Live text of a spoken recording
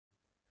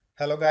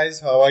Hello guys,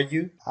 how are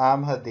you?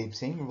 I'm Hardeep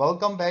Singh.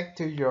 Welcome back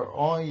to your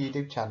own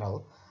YouTube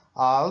channel.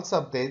 IELTS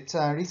updates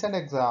and recent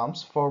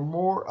exams. For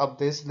more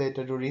updates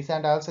related to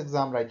recent IELTS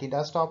exam writing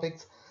test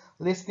topics,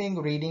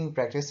 listening, reading,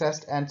 practice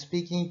test, and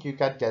speaking, you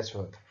can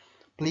guesswork.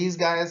 Please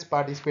guys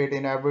participate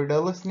in everyday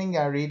listening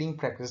and reading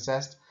practice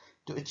test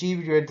to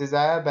achieve your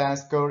desired band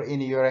score in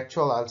your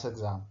actual IELTS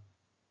exam.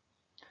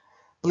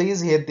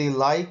 Please hit the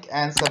like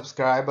and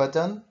subscribe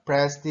button.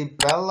 Press the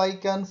bell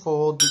icon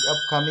for the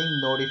upcoming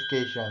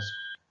notifications.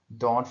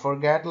 Don't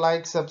forget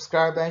like,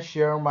 subscribe and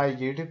share my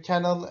YouTube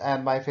channel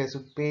and my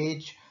Facebook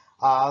page,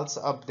 IELTS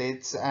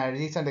updates and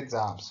recent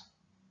exams.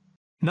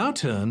 Now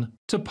turn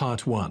to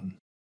part 1.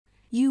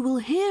 You will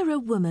hear a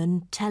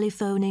woman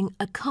telephoning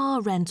a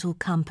car rental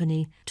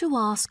company to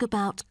ask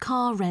about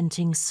car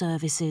renting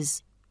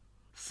services.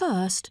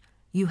 First,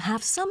 you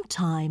have some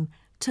time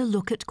to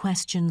look at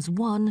questions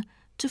 1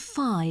 to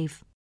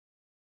 5.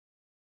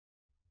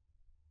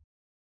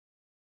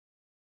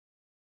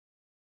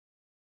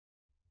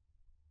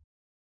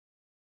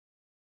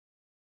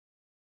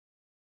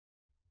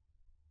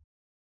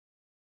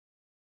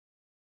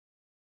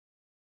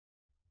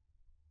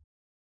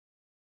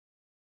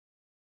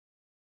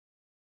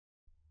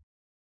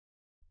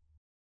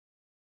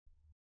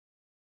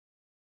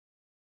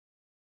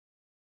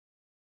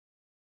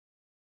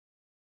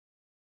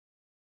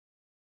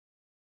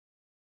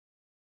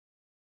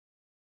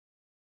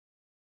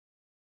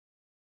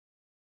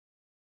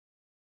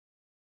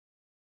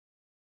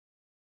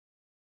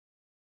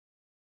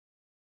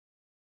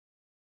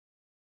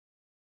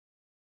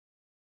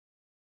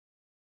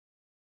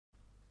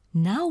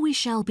 Now we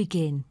shall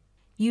begin.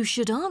 You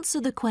should answer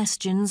the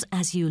questions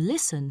as you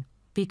listen,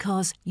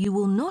 because you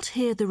will not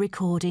hear the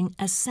recording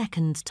a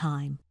second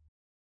time.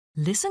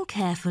 Listen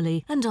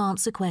carefully and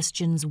answer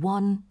questions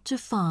 1 to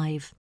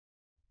 5.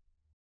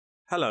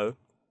 Hello.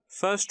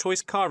 First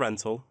choice car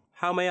rental.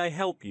 How may I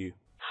help you?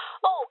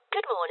 Oh,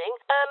 good morning.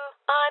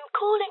 I'm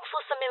calling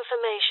for some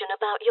information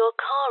about your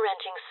car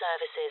renting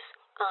services.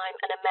 I'm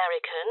an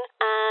American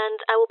and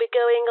I will be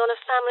going on a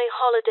family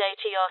holiday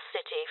to your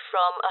city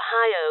from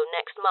Ohio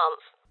next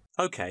month.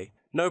 Okay,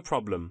 no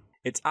problem.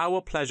 It's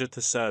our pleasure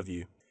to serve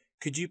you.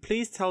 Could you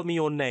please tell me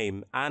your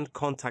name and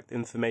contact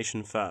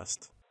information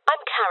first?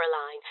 I'm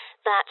Caroline.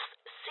 That's Caroline.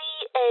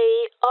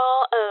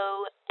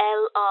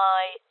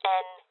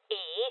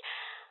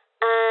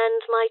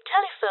 And my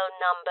telephone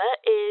number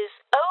is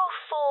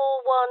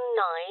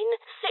 0419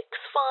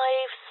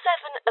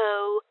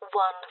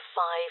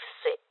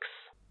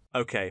 6570156.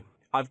 Okay,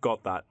 I've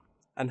got that.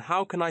 And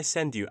how can I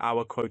send you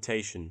our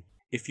quotation?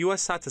 If you are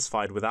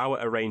satisfied with our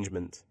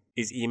arrangement,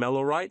 is email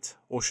alright,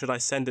 or should I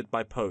send it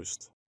by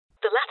post?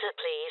 The latter,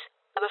 please.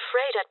 I'm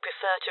afraid I'd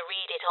prefer to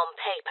read it on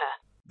paper.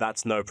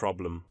 That's no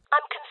problem.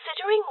 I'm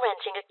considering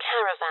renting a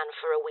caravan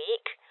for a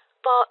week,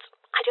 but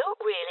I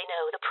don't really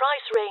know the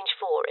price range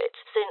for it,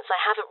 since I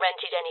haven't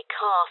rented any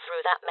car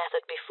through that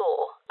method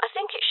before. I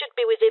think it should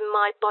be within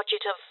my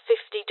budget of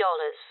 $50.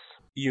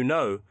 You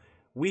know,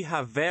 we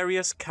have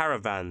various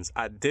caravans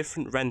at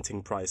different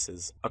renting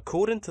prices,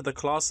 according to the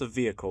class of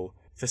vehicle,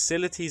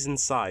 facilities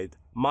inside,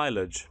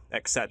 mileage,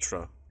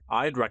 etc.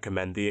 I'd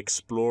recommend the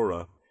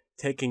Explorer,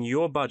 taking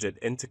your budget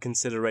into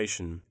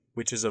consideration,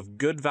 which is of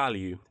good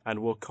value and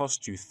will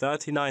cost you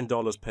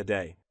 $39 per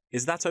day.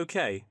 Is that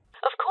okay?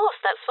 Of course,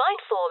 that's fine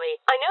for me.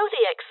 I know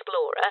the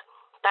Explorer.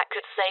 That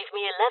could save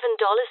me $11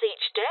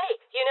 each day.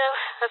 You know,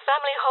 a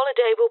family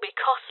holiday will be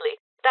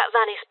costly. That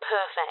van is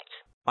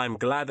perfect.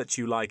 I'm glad that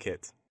you like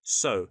it.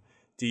 So,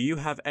 do you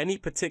have any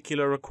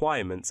particular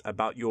requirements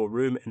about your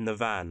room in the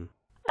van?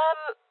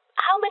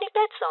 How many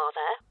beds are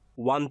there?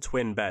 1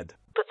 twin bed.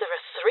 But there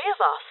are 3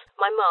 of us.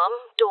 My mum,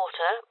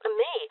 daughter, and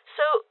me.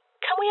 So,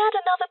 can we add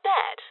another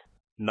bed?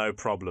 No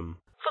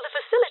problem. For the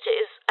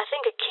facilities, I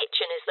think a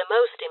kitchen is the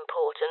most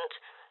important.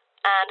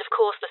 And, of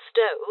course, the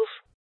stove.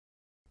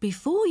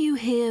 Before you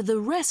hear the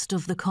rest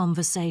of the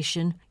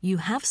conversation, you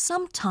have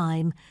some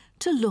time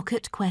to look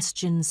at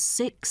questions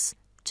 6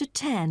 to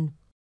 10.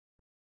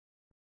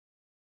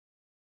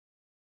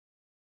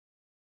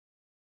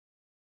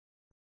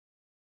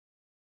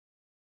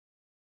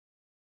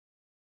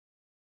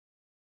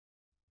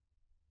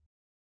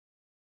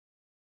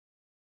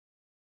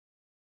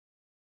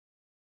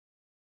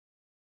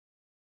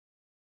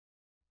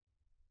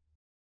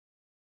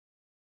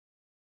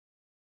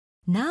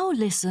 Now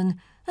listen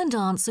and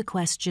answer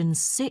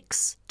questions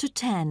 6 to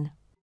 10.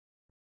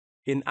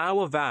 In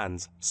our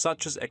vans,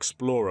 such as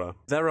Explorer,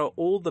 there are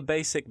all the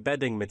basic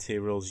bedding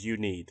materials you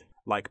need,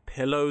 like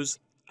pillows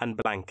and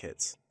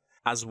blankets,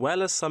 as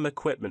well as some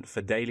equipment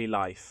for daily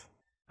life.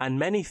 And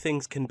many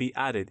things can be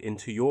added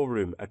into your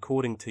room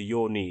according to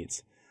your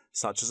needs,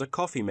 such as a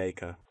coffee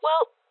maker.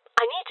 Well,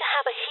 I need to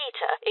have a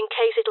heater in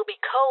case it'll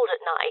be cold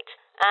at night,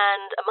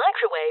 and a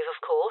microwave,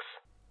 of course.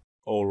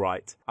 All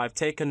right, I've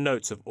taken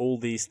notes of all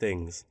these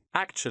things.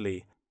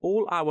 Actually,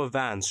 all our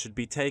vans should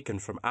be taken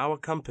from our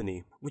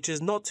company, which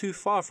is not too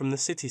far from the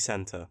city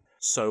centre,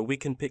 so we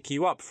can pick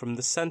you up from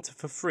the centre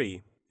for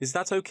free. Is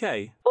that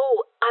okay?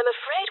 Oh, I'm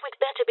afraid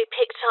we'd better be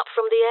picked up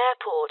from the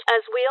airport,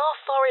 as we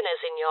are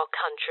foreigners in your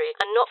country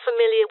and not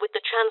familiar with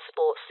the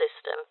transport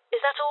system.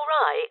 Is that all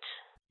right?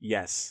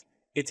 Yes,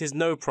 it is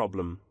no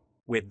problem.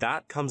 With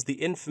that comes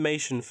the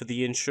information for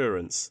the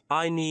insurance.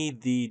 I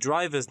need the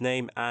driver's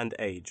name and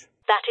age.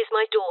 That is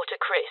my daughter,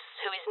 Chris,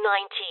 who is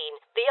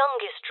 19, the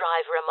youngest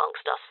driver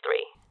amongst us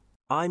three.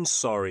 I'm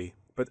sorry,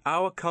 but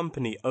our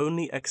company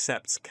only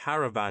accepts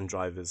caravan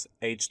drivers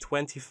aged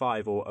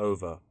 25 or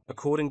over,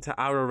 according to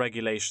our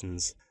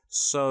regulations.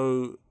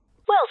 So...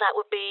 Well, that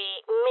would be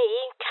me,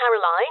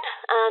 Caroline,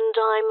 and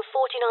I'm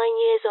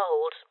 49 years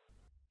old.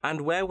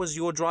 And where was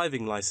your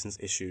driving license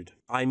issued?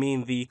 I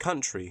mean the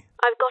country.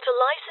 I've got a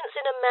license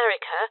in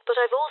America, but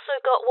I've also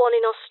got one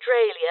in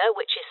Australia,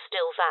 which is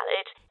still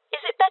valid.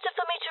 Is it better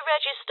for me to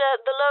register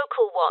the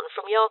local one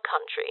from your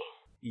country?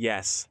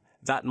 Yes,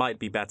 that might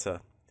be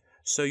better.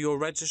 So your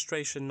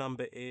registration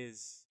number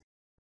is...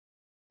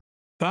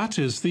 That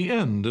is the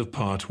end of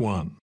Part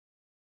 1.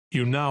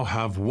 You now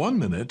have 1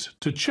 minute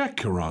to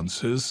check your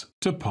answers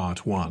to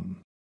Part 1.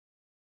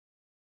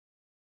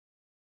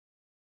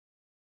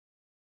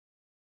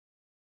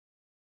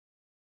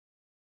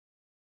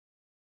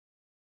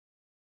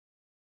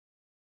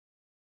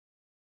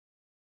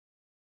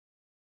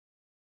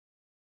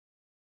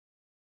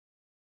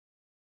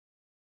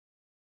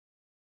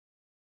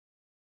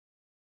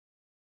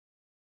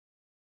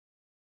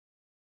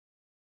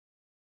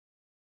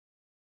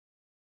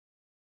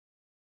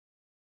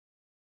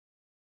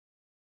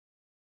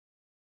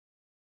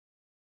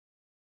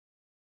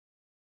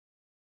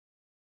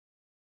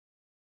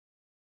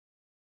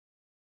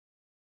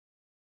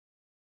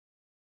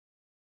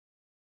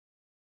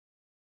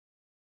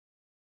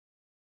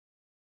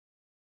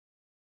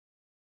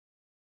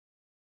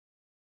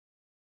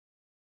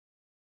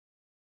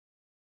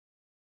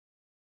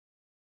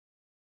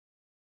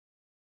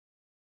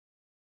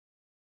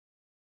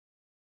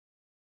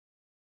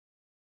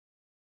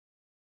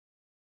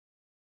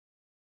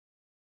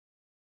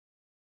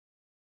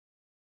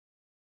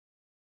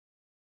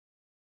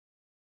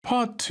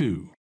 Part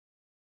 2.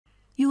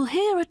 You'll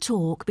hear a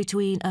talk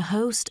between a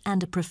host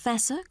and a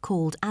professor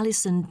called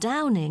Alison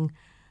Downing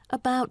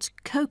about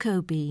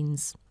cocoa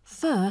beans.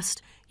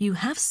 First, you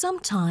have some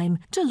time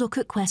to look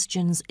at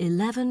questions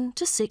 11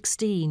 to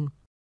 16.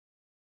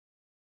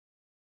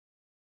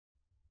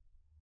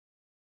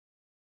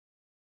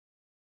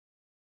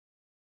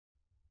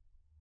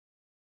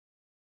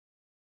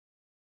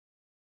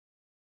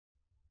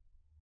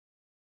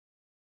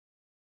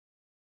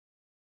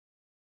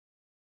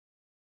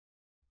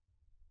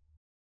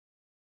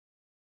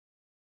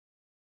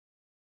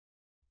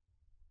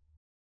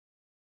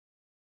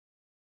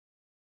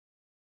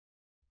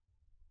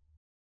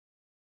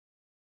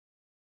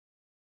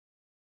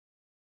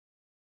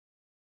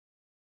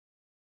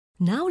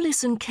 Now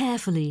listen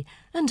carefully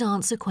and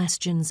answer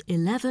questions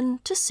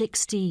 11 to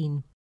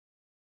 16.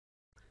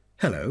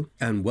 Hello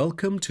and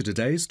welcome to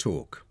today's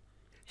talk.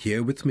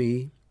 Here with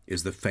me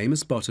is the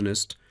famous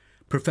botanist,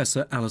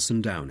 Professor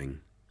Alison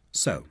Downing.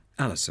 So,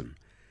 Alison,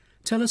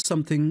 tell us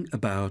something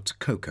about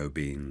cocoa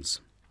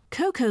beans.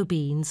 Cocoa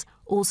beans,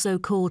 also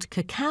called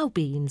cacao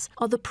beans,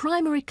 are the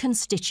primary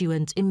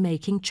constituent in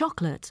making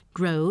chocolate,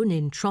 grown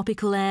in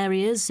tropical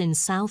areas in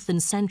South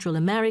and Central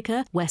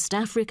America, West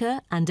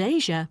Africa and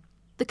Asia.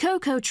 The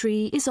cocoa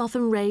tree is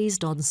often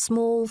raised on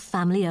small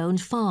family-owned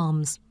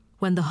farms.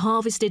 When the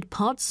harvested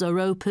pods are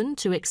opened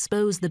to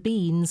expose the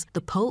beans,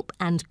 the pulp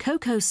and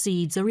cocoa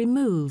seeds are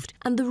removed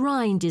and the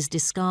rind is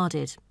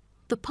discarded.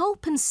 The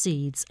pulp and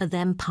seeds are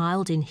then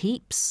piled in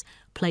heaps,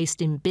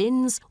 placed in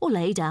bins or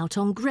laid out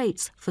on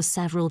grates for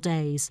several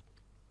days.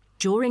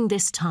 During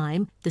this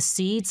time, the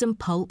seeds and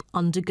pulp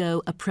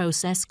undergo a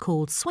process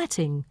called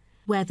sweating,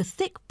 where the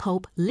thick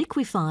pulp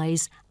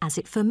liquefies as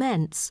it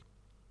ferments.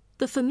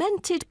 The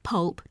fermented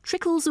pulp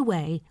trickles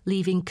away,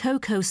 leaving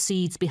cocoa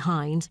seeds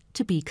behind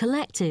to be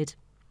collected.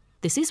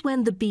 This is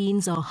when the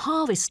beans are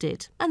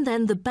harvested, and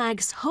then the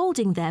bags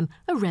holding them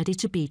are ready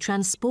to be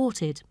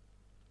transported.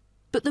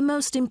 But the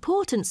most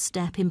important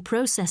step in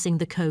processing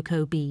the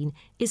cocoa bean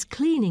is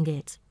cleaning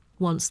it.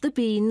 Once the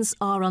beans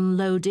are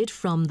unloaded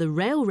from the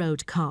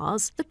railroad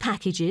cars, the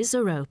packages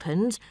are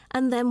opened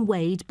and then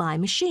weighed by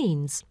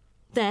machines.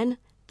 Then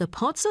the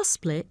pods are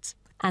split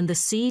and the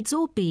seeds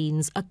or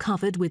beans are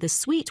covered with a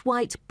sweet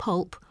white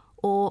pulp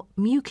or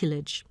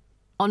mucilage.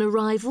 On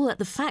arrival at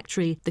the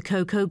factory, the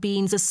cocoa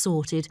beans are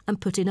sorted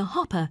and put in a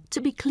hopper to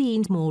be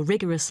cleaned more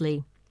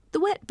rigorously. The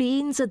wet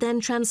beans are then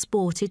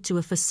transported to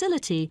a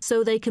facility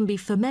so they can be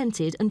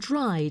fermented and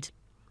dried.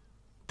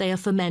 They are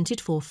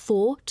fermented for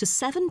 4 to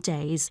 7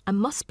 days and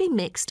must be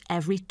mixed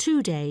every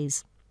 2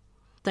 days.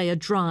 They are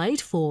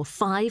dried for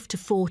 5 to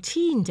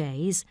 14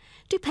 days,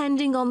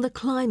 depending on the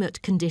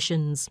climate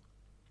conditions.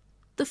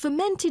 The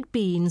fermented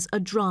beans are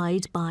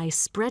dried by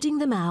spreading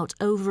them out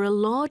over a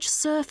large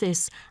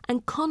surface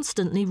and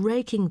constantly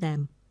raking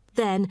them.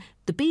 Then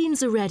the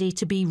beans are ready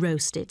to be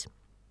roasted.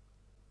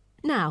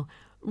 Now,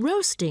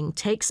 roasting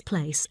takes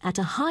place at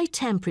a high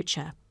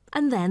temperature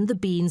and then the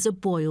beans are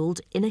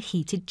boiled in a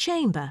heated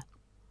chamber.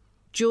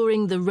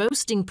 During the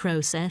roasting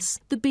process,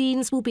 the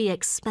beans will be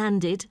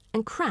expanded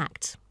and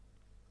cracked.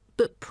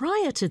 But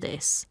prior to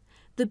this,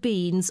 the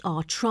beans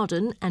are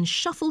trodden and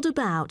shuffled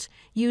about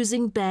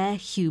using bare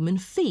human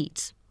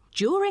feet.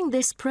 During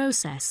this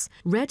process,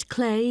 red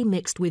clay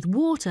mixed with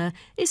water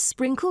is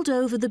sprinkled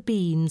over the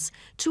beans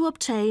to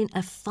obtain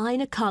a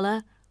finer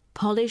colour,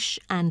 polish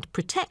and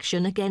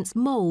protection against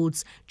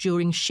moulds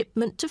during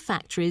shipment to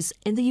factories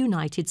in the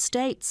United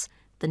States,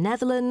 the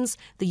Netherlands,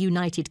 the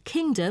United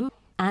Kingdom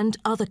and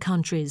other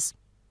countries.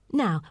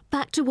 Now,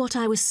 back to what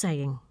I was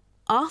saying.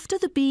 After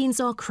the beans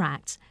are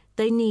cracked,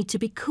 they need to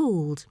be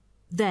cooled.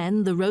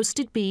 Then the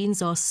roasted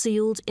beans are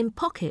sealed in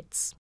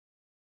pockets.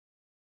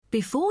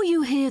 Before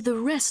you hear the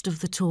rest of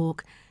the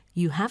talk,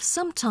 you have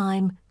some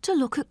time to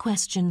look at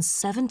questions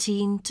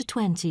 17 to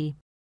 20.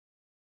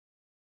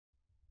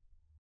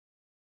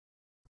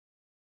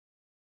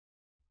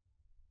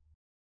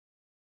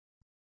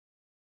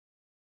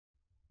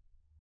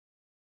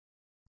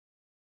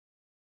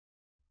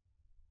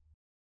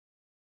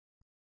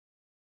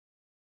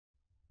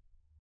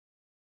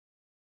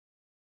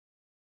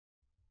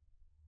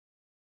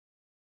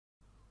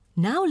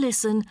 Now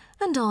listen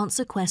and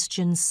answer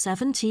questions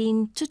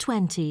 17 to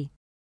 20.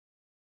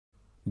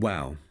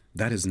 Wow,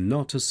 that is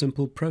not a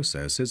simple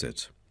process, is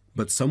it?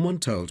 But someone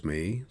told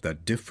me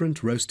that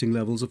different roasting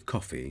levels of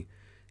coffee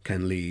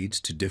can lead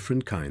to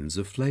different kinds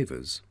of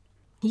flavours.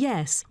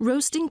 Yes,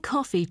 roasting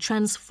coffee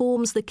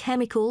transforms the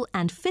chemical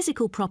and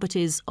physical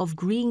properties of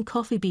green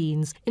coffee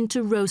beans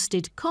into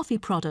roasted coffee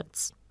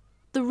products.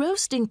 The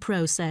roasting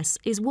process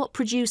is what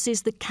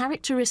produces the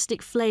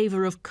characteristic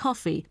flavour of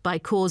coffee by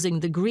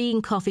causing the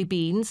green coffee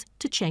beans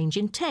to change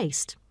in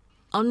taste.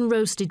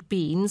 Unroasted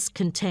beans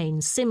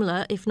contain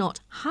similar, if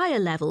not higher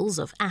levels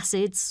of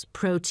acids,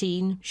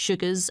 protein,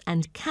 sugars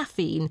and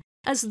caffeine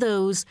as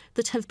those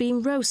that have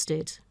been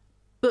roasted,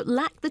 but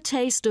lack the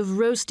taste of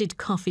roasted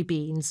coffee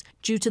beans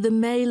due to the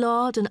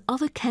Maillard and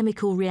other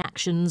chemical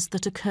reactions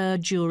that occur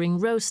during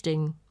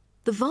roasting.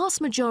 The vast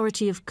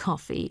majority of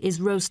coffee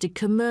is roasted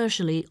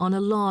commercially on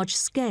a large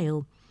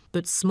scale,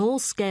 but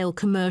small-scale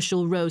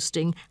commercial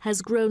roasting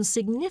has grown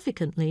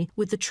significantly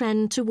with the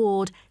trend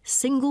toward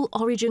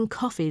single-origin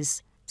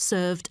coffees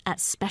served at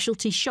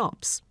specialty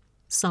shops.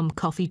 Some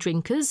coffee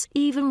drinkers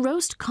even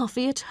roast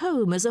coffee at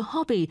home as a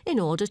hobby in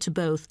order to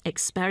both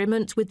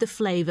experiment with the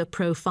flavour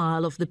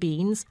profile of the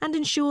beans and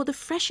ensure the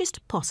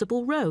freshest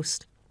possible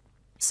roast.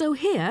 So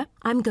here,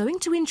 I'm going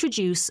to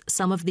introduce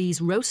some of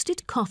these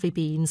roasted coffee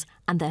beans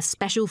and their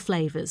special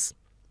flavours.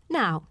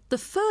 Now, the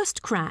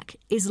first crack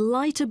is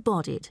lighter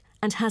bodied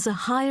and has a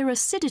higher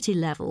acidity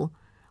level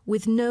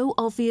with no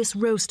obvious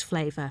roast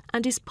flavour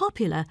and is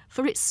popular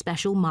for its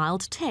special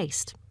mild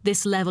taste.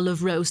 This level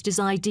of roast is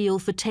ideal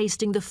for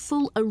tasting the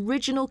full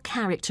original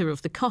character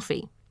of the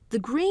coffee. The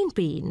green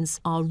beans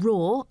are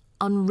raw,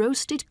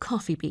 unroasted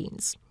coffee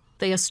beans.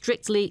 They are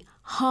strictly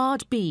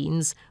hard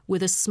beans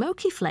with a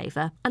smoky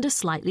flavour and are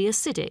slightly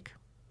acidic.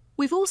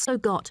 We've also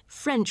got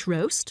French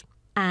roast,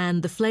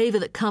 and the flavour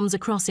that comes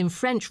across in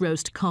French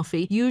roast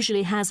coffee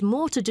usually has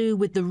more to do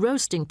with the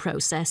roasting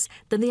process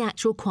than the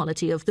actual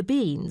quality of the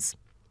beans.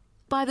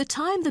 By the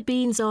time the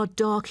beans are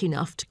dark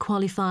enough to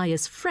qualify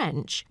as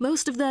French,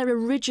 most of their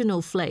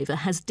original flavour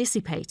has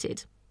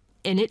dissipated.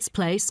 In its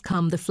place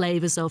come the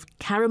flavours of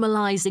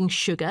caramelising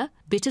sugar,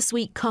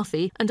 bittersweet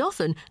coffee and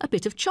often a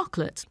bit of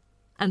chocolate.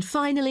 And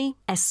finally,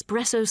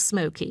 espresso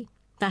smoky.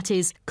 That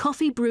is,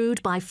 coffee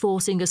brewed by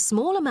forcing a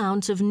small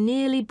amount of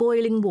nearly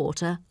boiling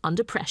water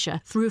under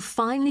pressure through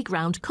finely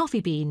ground coffee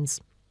beans.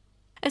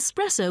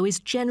 Espresso is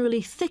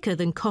generally thicker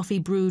than coffee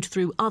brewed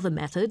through other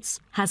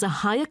methods, has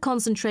a higher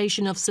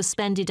concentration of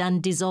suspended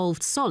and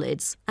dissolved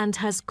solids, and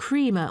has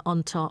creamer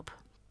on top.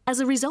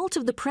 As a result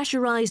of the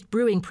pressurised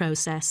brewing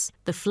process,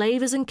 the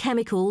flavours and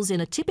chemicals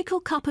in a typical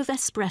cup of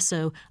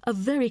espresso are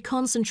very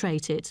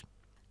concentrated.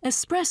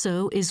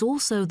 Espresso is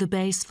also the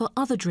base for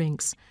other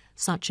drinks,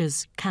 such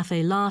as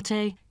cafe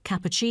latte,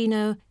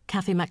 cappuccino,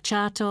 cafe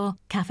macchiato,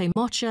 cafe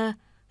mocha,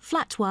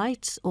 flat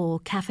white or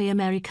cafe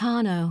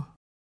americano.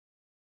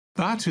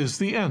 That is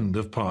the end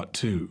of part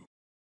 2.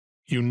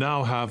 You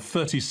now have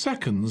 30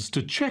 seconds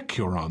to check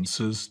your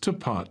answers to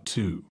part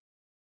 2.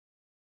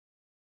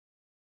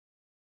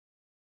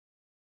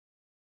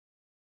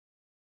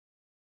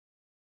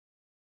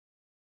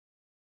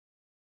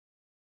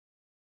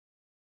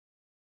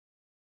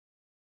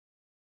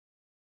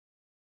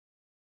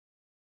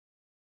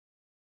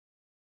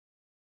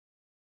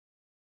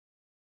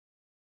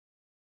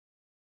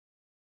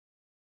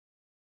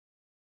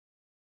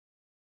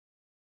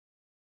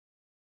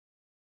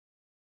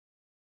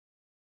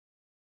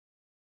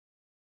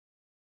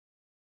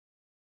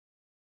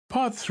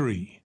 Part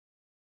 3.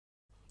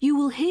 You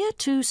will hear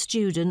two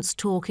students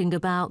talking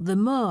about the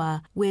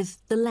moa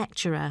with the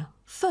lecturer.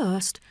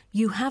 First,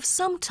 you have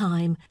some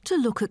time to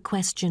look at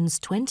questions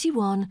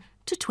 21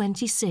 to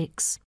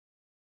 26.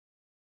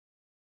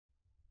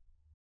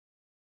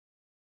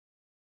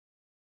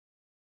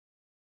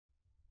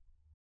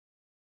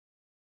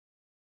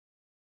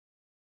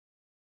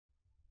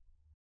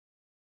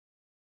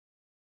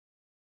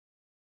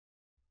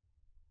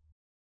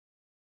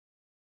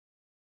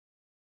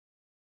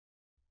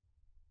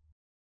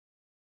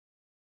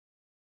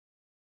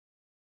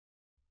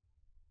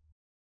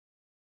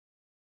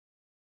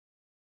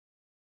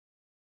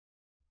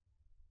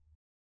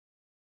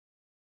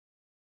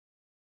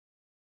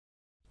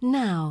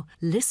 Now,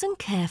 listen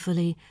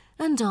carefully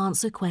and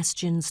answer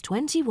questions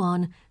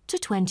 21 to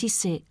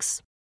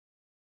 26.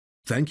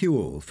 Thank you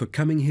all for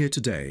coming here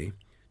today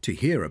to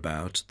hear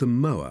about the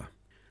moa,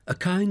 a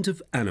kind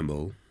of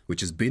animal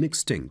which has been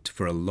extinct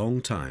for a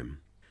long time.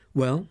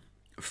 Well,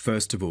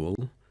 first of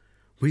all,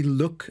 we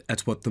look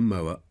at what the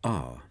moa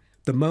are.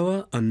 The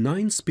moa are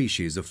 9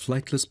 species of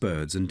flightless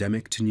birds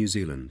endemic to New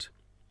Zealand.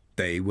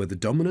 They were the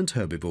dominant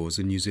herbivores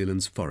in New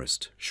Zealand's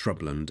forest,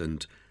 shrubland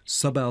and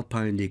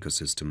subalpine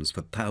ecosystems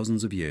for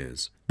thousands of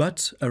years.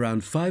 But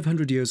around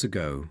 500 years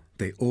ago,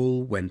 they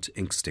all went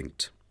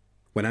extinct.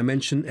 When I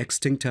mention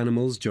extinct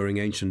animals during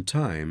ancient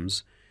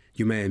times,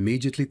 you may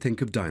immediately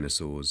think of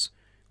dinosaurs,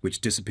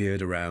 which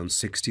disappeared around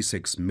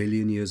 66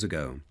 million years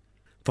ago.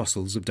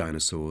 Fossils of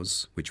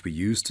dinosaurs, which we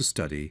use to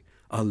study,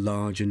 are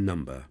large in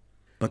number,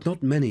 but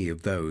not many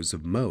of those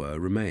of moa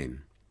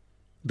remain,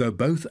 though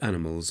both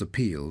animals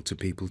appeal to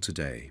people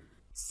today.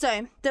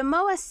 So, the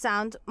moas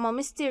sound more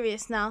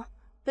mysterious now.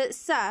 But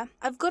sir,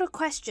 I've got a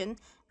question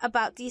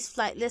about these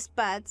flightless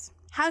birds.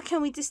 How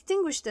can we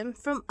distinguish them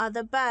from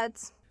other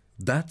birds?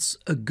 That's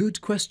a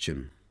good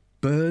question.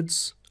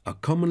 Birds are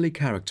commonly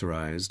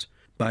characterized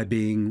by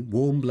being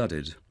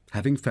warm-blooded,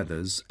 having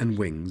feathers and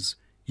wings,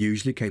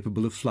 usually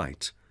capable of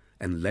flight,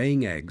 and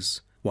laying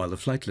eggs, while the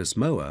flightless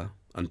moa,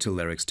 until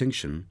their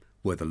extinction,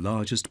 were the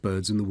largest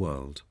birds in the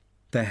world.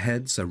 Their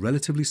heads are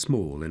relatively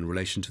small in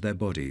relation to their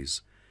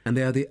bodies, and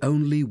they are the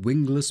only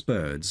wingless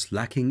birds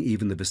lacking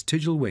even the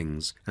vestigial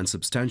wings and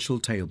substantial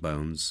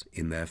tailbones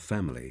in their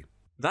family.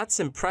 That's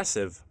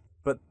impressive,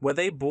 but were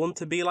they born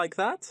to be like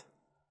that?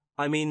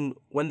 I mean,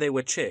 when they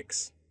were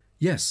chicks.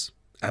 Yes,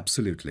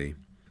 absolutely.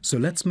 So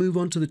let's move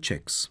on to the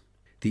chicks.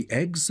 The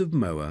eggs of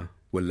moa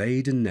were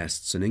laid in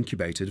nests and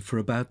incubated for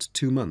about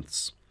 2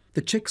 months.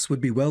 The chicks would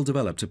be well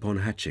developed upon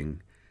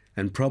hatching,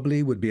 and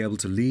probably would be able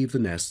to leave the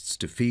nests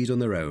to feed on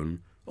their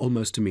own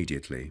almost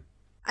immediately.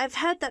 I've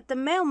heard that the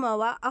male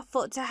moa are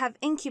thought to have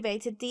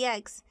incubated the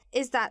eggs.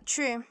 Is that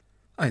true?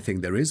 I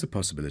think there is a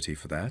possibility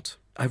for that.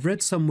 I've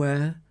read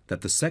somewhere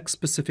that the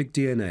sex-specific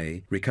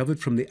DNA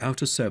recovered from the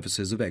outer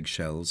surfaces of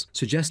eggshells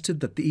suggested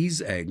that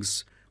these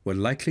eggs were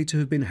likely to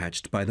have been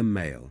hatched by the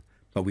male,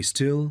 but we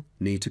still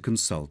need to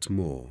consult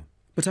more.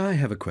 But I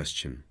have a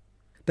question.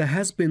 There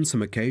has been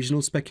some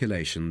occasional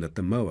speculation that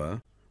the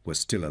moa were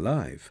still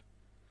alive,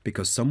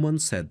 because someone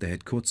said they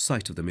had caught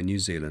sight of them in New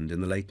Zealand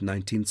in the late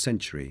 19th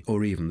century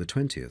or even the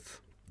 20th.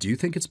 Do you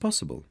think it's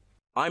possible?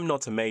 I'm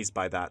not amazed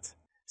by that,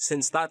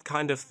 since that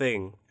kind of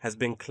thing has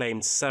been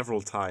claimed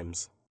several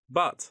times.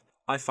 But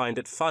I find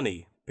it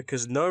funny,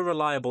 because no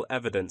reliable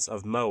evidence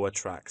of moa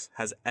tracks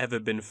has ever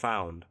been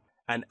found,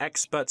 and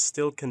experts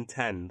still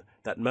contend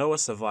that moa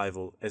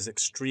survival is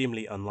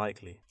extremely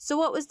unlikely. So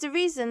what was the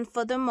reason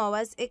for the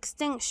moa's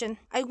extinction?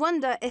 I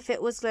wonder if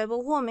it was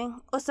global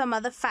warming or some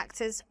other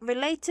factors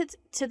related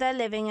to their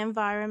living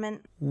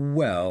environment.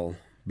 Well,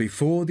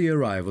 before the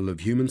arrival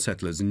of human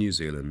settlers in New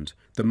Zealand,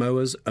 the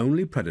moa's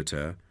only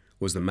predator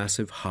was the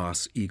massive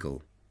Haas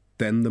eagle.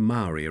 Then the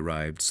Maori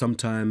arrived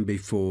sometime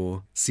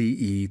before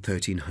CE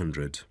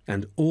 1300,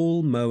 and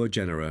all moa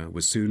genera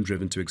were soon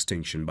driven to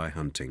extinction by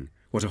hunting.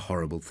 What a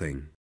horrible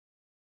thing.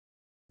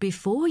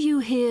 Before you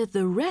hear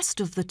the rest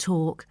of the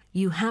talk,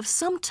 you have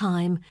some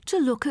time to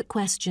look at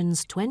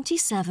questions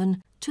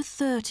 27 to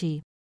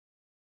 30.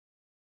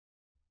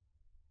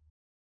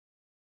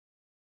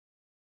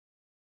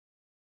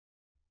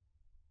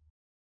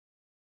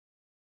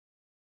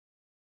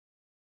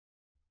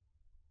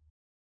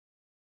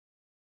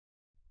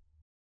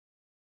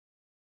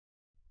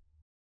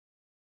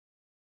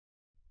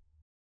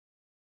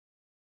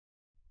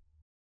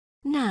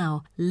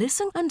 Now,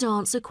 listen and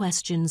answer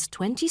questions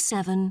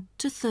 27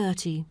 to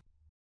 30.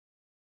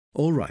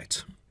 All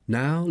right,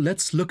 now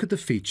let's look at the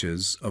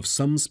features of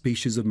some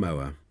species of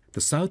moa.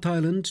 The South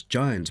Island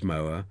giant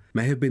moa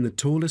may have been the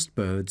tallest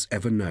birds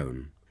ever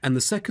known, and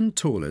the second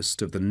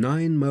tallest of the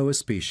 9 moa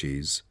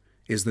species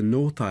is the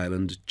North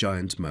Island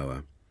giant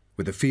moa,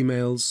 with the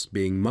females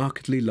being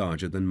markedly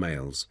larger than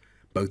males,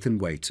 both in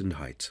weight and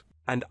height.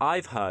 And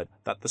I've heard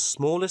that the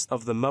smallest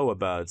of the moa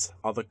birds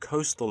are the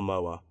coastal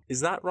moa. Is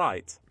that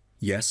right?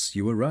 Yes,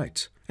 you were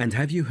right. And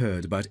have you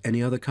heard about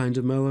any other kind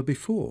of moa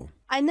before?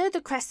 I know the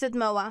crested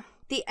moa.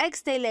 The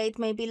eggs they laid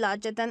may be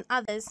larger than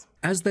others.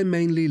 As they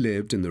mainly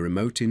lived in the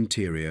remote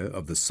interior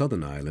of the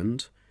southern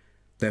island,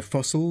 their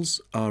fossils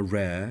are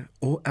rare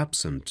or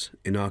absent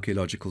in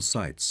archaeological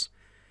sites,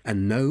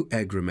 and no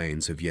egg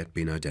remains have yet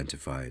been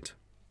identified.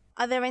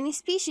 Are there any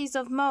species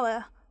of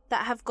moa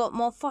that have got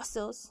more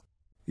fossils?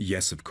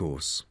 Yes, of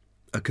course.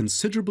 A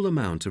considerable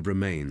amount of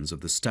remains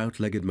of the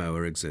stout-legged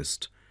moa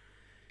exist,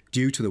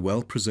 due to the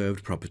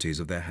well-preserved properties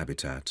of their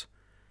habitat.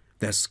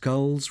 Their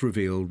skulls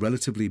reveal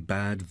relatively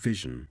bad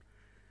vision,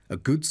 a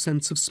good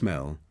sense of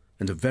smell,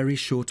 and a very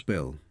short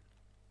bill.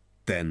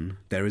 Then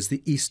there is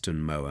the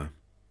eastern moa.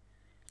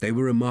 They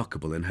were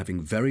remarkable in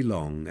having very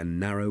long and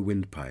narrow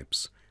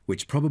windpipes,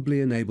 which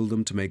probably enabled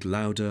them to make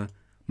louder,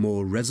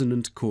 more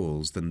resonant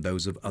calls than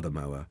those of other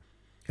moa,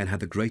 and had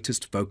the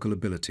greatest vocal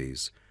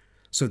abilities,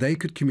 so they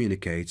could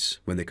communicate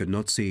when they could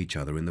not see each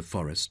other in the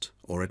forest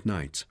or at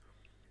night.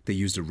 They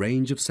used a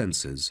range of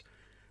senses,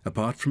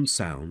 apart from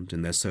sound,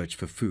 in their search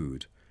for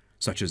food,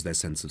 such as their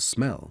sense of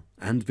smell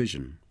and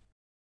vision.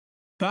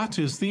 That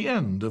is the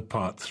end of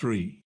Part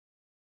 3.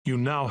 You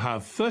now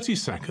have 30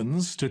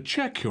 seconds to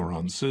check your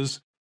answers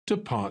to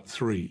Part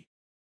 3.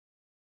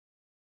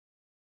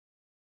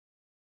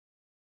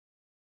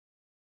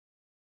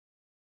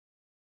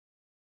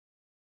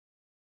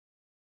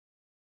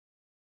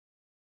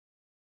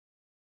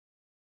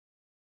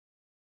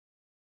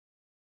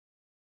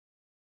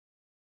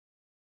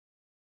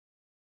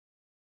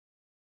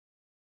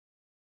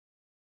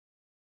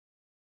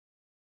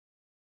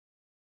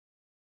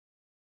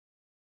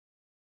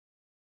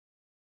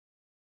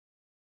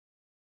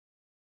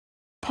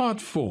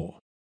 Part 4.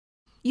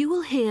 You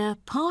will hear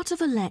part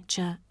of a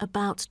lecture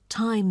about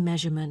time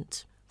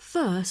measurement.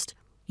 First,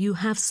 you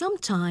have some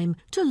time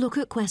to look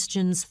at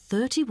questions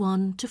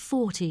 31 to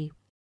 40.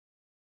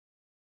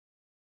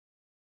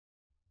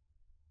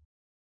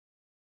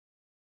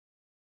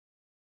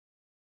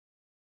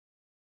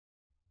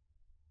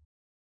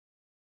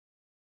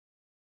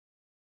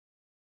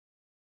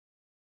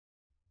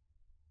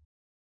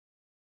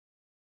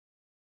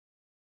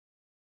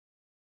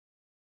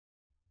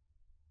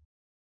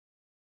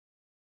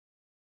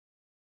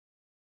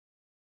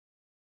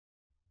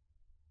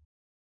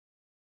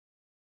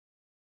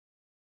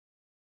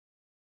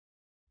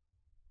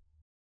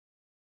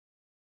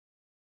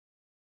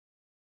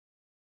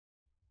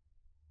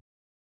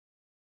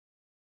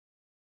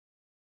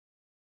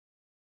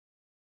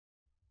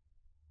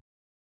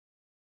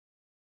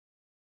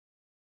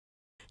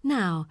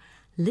 Now,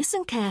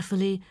 listen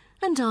carefully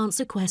and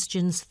answer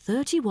questions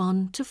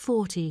 31 to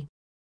 40.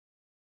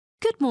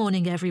 Good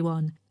morning,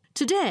 everyone.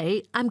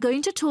 Today, I'm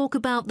going to talk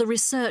about the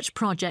research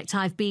project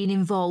I've been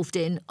involved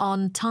in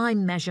on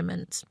time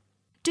measurement.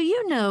 Do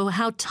you know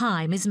how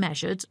time is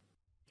measured?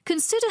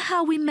 Consider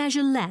how we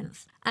measure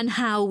length and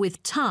how,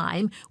 with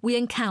time, we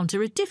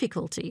encounter a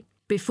difficulty.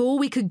 Before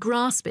we could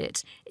grasp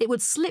it, it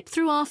would slip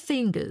through our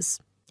fingers.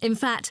 In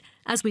fact,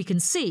 as we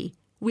can see,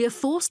 we are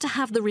forced to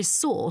have the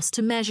resource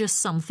to measure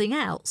something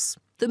else,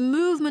 the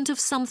movement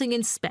of something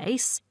in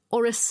space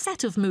or a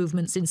set of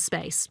movements in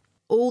space.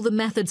 All the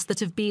methods that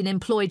have been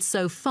employed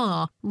so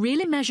far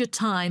really measure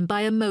time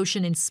by a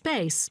motion in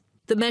space.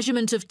 The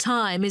measurement of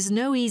time is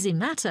no easy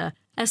matter,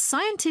 a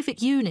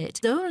scientific unit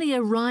only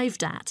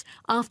arrived at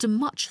after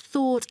much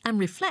thought and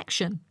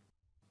reflection.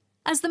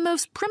 As the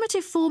most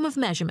primitive form of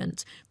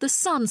measurement, the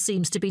sun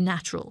seems to be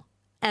natural.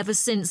 Ever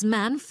since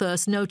man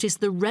first noticed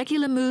the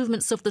regular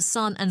movements of the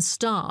sun and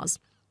stars,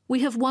 we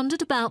have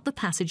wondered about the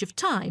passage of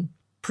time.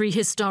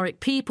 Prehistoric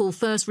people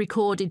first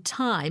recorded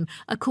time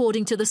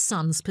according to the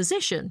sun's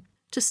position.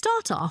 To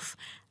start off,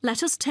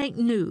 let us take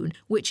noon,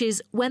 which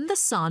is when the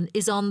sun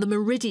is on the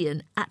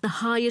meridian at the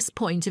highest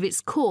point of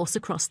its course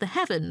across the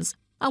heavens,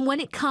 and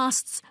when it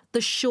casts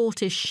the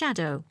shortest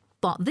shadow.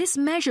 But this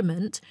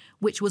measurement,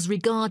 which was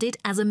regarded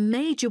as a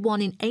major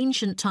one in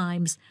ancient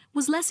times,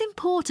 was less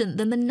important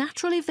than the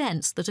natural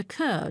events that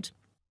occurred.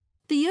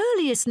 The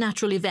earliest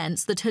natural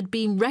events that had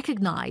been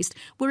recognised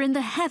were in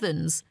the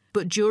heavens,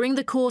 but during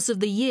the course of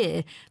the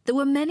year there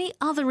were many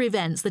other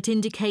events that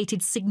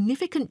indicated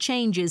significant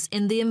changes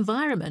in the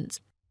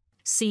environment.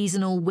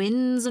 Seasonal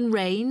winds and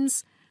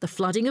rains, the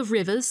flooding of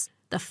rivers,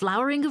 the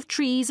flowering of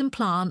trees and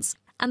plants,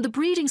 and the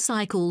breeding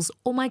cycles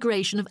or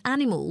migration of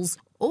animals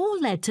all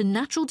led to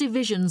natural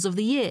divisions of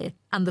the year,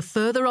 and the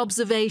further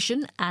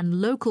observation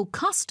and local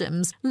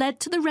customs led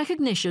to the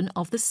recognition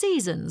of the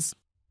seasons.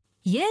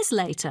 Years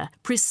later,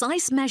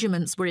 precise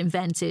measurements were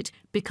invented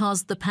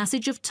because the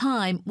passage of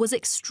time was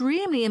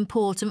extremely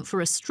important for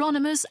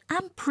astronomers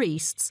and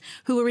priests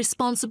who were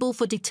responsible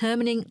for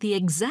determining the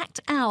exact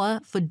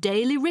hour for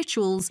daily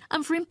rituals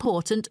and for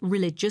important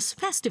religious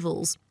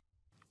festivals.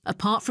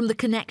 Apart from the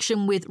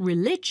connection with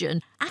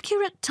religion,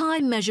 accurate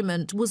time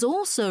measurement was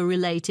also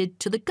related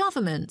to the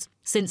government,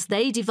 since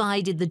they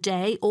divided the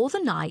day or the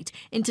night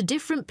into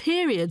different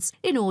periods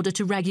in order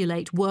to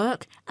regulate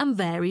work and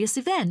various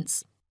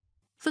events.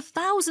 For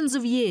thousands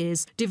of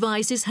years,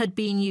 devices had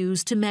been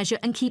used to measure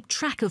and keep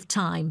track of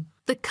time.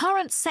 The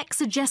current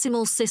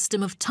sexagesimal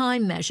system of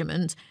time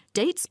measurement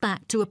dates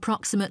back to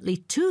approximately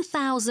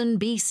 2000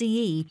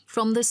 BCE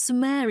from the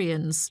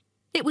Sumerians.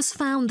 It was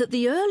found that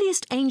the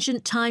earliest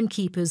ancient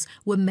timekeepers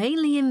were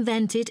mainly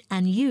invented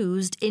and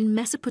used in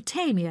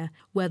Mesopotamia,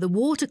 where the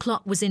water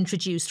clock was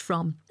introduced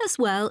from, as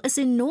well as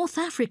in North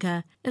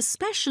Africa,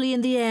 especially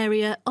in the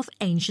area of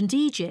ancient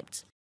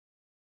Egypt.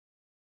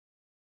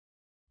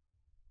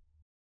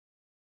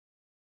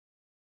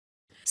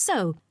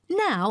 So,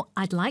 now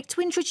I'd like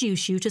to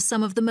introduce you to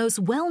some of the most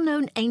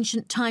well-known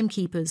ancient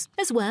timekeepers,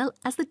 as well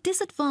as the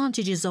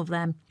disadvantages of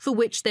them, for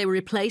which they were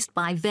replaced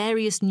by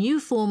various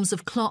new forms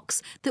of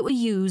clocks that were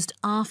used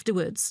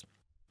afterwards.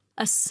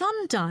 A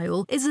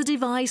sundial is a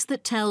device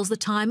that tells the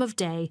time of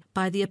day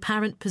by the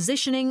apparent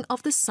positioning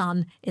of the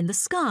sun in the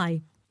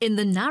sky. In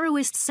the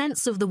narrowest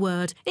sense of the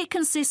word, it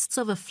consists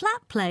of a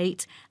flat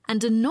plate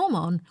and a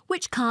gnomon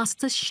which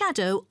casts a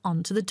shadow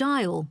onto the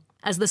dial.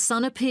 As the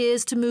sun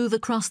appears to move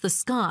across the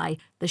sky,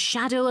 the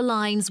shadow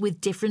aligns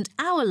with different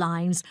hour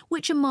lines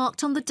which are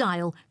marked on the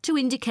dial to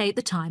indicate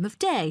the time of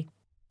day.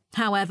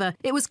 However,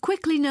 it was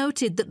quickly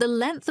noted that the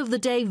length of the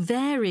day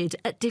varied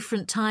at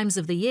different times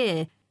of the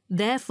year.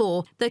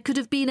 Therefore, there could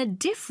have been a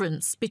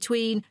difference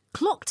between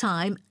clock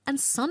time and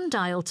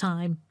sundial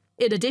time.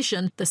 In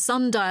addition, the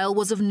sundial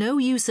was of no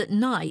use at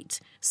night,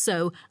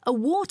 so a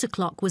water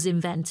clock was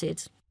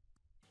invented.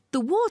 The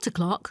water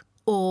clock,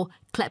 or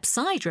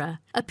clepsydra,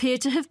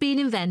 appeared to have been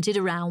invented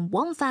around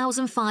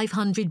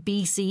 1500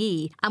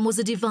 BCE and was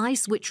a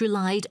device which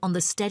relied on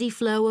the steady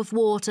flow of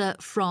water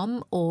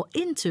from or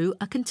into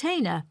a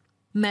container.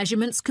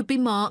 Measurements could be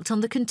marked on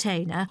the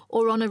container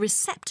or on a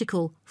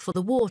receptacle for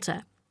the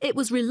water. It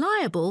was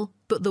reliable,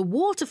 but the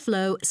water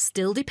flow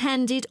still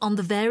depended on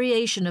the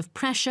variation of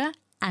pressure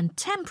and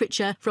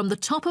temperature from the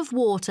top of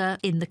water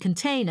in the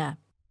container.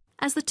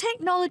 As the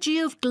technology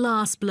of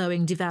glass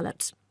blowing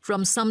developed,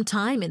 from some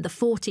time in the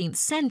 14th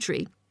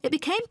century, it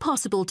became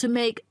possible to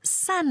make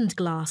sand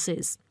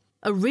glasses.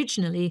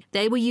 Originally,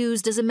 they were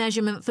used as a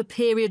measurement for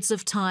periods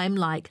of time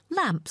like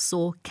lamps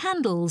or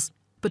candles,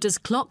 but as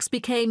clocks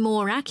became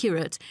more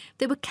accurate,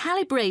 they were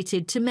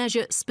calibrated to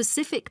measure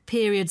specific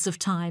periods of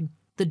time.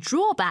 The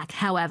drawback,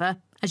 however,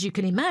 as you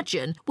can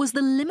imagine, was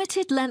the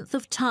limited length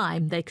of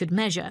time they could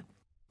measure.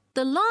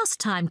 The last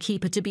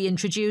timekeeper to be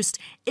introduced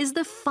is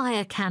the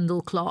fire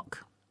candle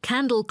clock.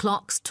 Candle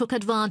clocks took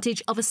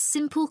advantage of a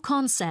simple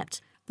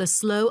concept, the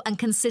slow and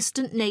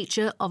consistent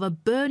nature of a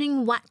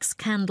burning wax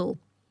candle.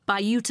 By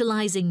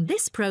utilising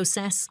this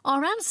process,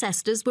 our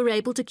ancestors were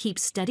able to keep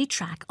steady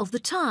track of the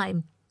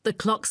time. The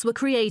clocks were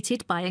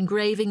created by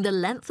engraving the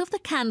length of the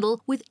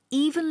candle with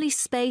evenly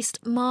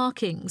spaced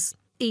markings.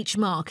 Each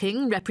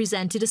marking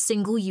represented a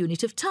single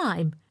unit of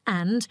time,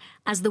 and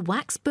as the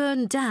wax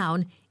burned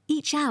down,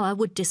 each hour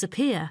would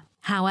disappear.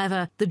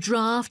 However, the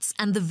drafts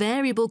and the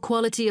variable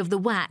quality of the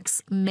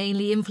wax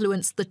mainly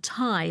influenced the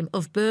time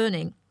of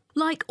burning.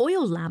 Like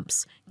oil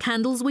lamps,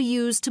 candles were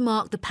used to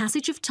mark the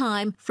passage of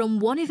time from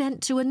one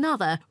event to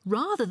another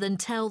rather than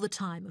tell the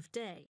time of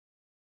day.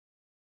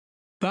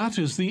 That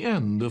is the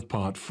end of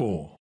part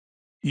 4.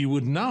 You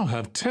would now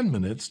have 10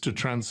 minutes to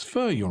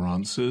transfer your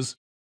answers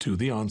to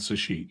the answer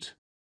sheet.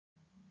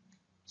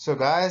 So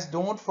guys,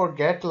 don't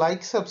forget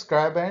like,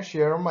 subscribe and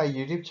share my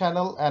YouTube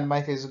channel and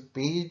my Facebook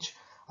page,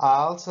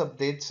 IELTS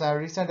updates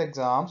and recent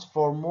exams.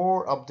 For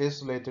more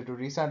updates related to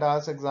recent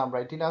IELTS exam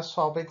writing test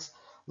topics,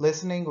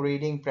 listening,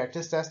 reading,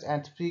 practice test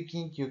and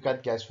speaking, you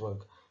get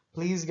guesswork.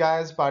 Please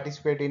guys,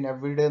 participate in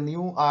everyday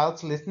new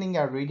IELTS listening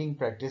and reading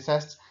practice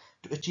tests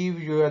to achieve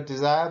your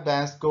desired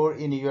band score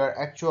in your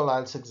actual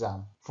IELTS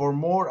exam. For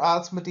more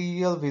IELTS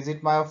material,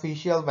 visit my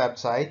official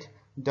website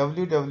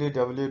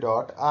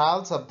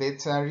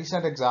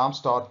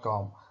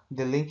www.ieltsupdatesandrecentexams.com.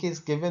 The link is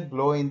given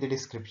below in the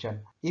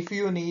description. If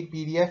you need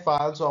PDF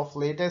files of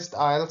latest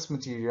IELTS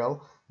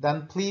material,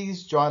 then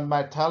please join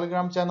my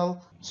Telegram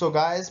channel. So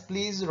guys,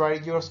 please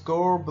write your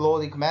score below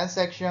the comment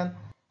section.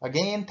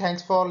 Again,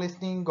 thanks for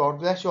listening. God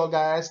bless you all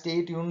guys.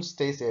 Stay tuned,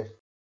 stay safe.